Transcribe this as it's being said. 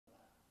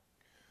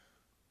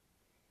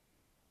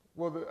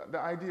Well, the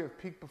idea of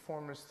peak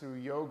performance through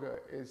yoga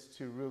is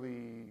to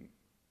really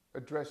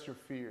address your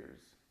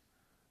fears,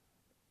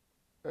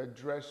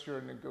 address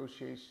your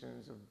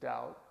negotiations of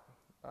doubt,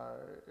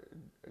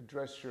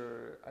 address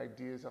your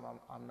ideas of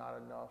I'm not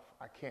enough,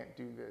 I can't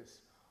do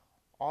this.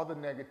 All the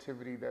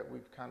negativity that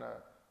we've kind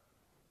of,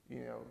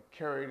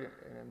 carried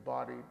and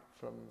embodied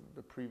from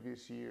the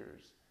previous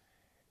years.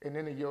 And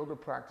in a yoga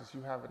practice,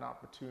 you have an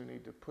opportunity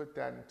to put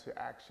that into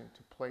action,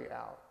 to play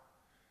out.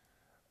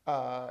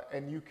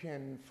 And you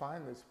can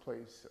find this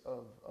place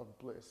of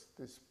bliss,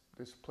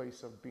 this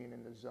place of being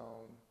in the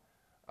zone,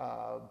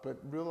 but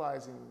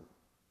realizing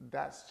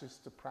that's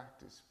just the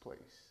practice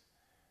place.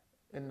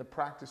 In the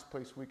practice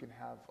place, we can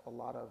have a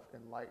lot of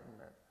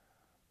enlightenment,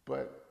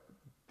 but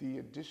the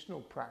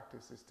additional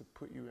practice is to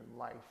put you in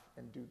life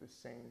and do the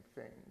same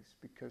things,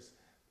 because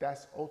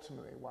that's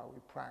ultimately why we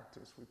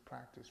practice. We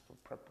practice for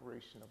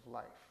preparation of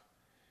life.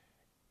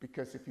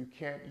 Because if you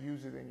can't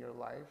use it in your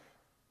life,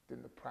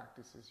 then the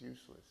practice is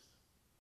useless.